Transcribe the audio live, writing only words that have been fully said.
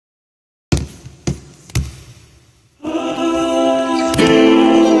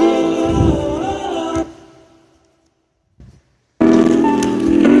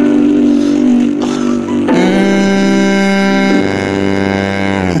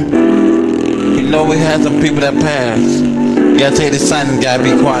we had some people that passed. You gotta take this silence, gotta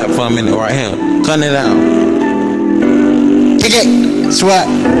be quiet for a minute right here. Cut it out. KAE Swag.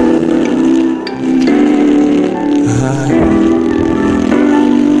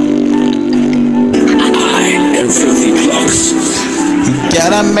 You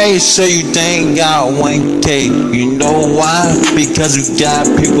gotta make sure you ain't got 1K. You know why? Because you got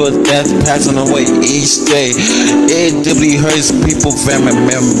people that's passing away each day. It deeply hurts people, family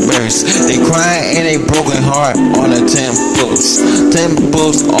members. They crying and they broken heart on the temples.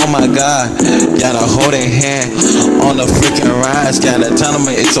 Oh my God. Gotta hold their hand on the freaking rise. Gotta tell them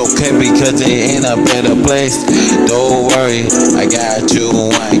it's okay because they in a better place. Don't worry, I got you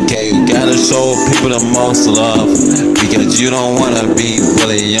 1K. You gotta show people the most love because you don't wanna be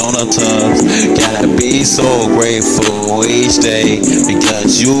really on the tubs. Gotta be so grateful each day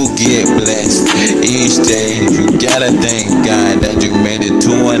because you get blessed each day. You gotta thank God that you made it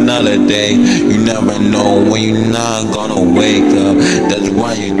to another day. You never know when you're not gonna wake up. That's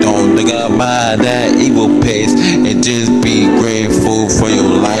why you don't think about that evil pace and just be grateful for your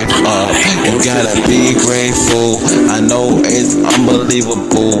life up. You gotta be grateful. I know it's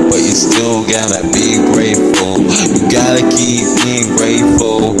unbelievable, but you still gotta be grateful. You gotta keep being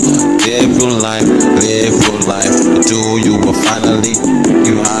grateful. Live your life, until you will finally,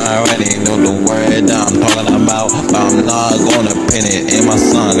 you already know the word that I'm talking about, but I'm not gonna pin it in my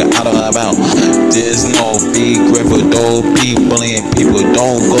song out about. There's no be grateful, don't be bullying people,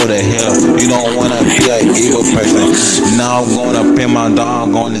 don't go to hell. You don't wanna be an evil person. Now I'm gonna pin my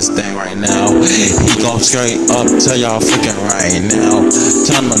dog on this thing right now. He gon' straight up tell y'all freaking right now.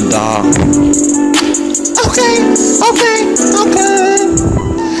 Tell my dog. Okay.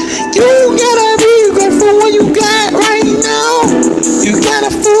 You gotta be grateful what you got right now. You got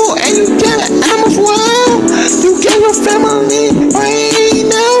a fool and you got an animals wild. You got your family right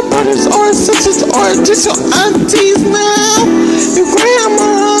now, brothers or sisters or just your aunties now. Your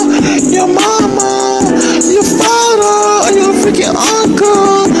grandma, your mama, your father, or your freaking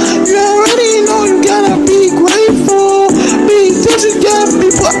uncle. You already know you gotta be grateful because you got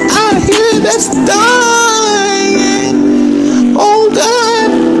people out here that's dying. Oh God,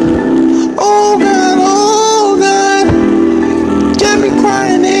 got me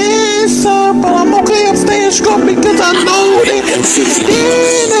crying inside, but I'm okay, I'm staying strong because I know that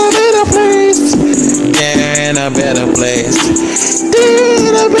they're in a better place. They're in a better place. They're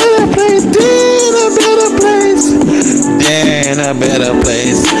in a better place. They're in a better place. They're in a better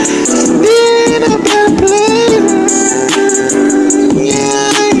place. They're in a better place. Yeah.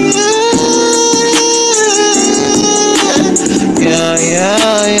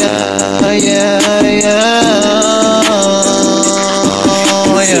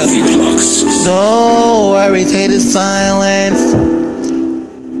 Don't worry, take the silence.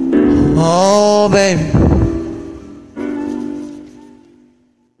 Oh, baby.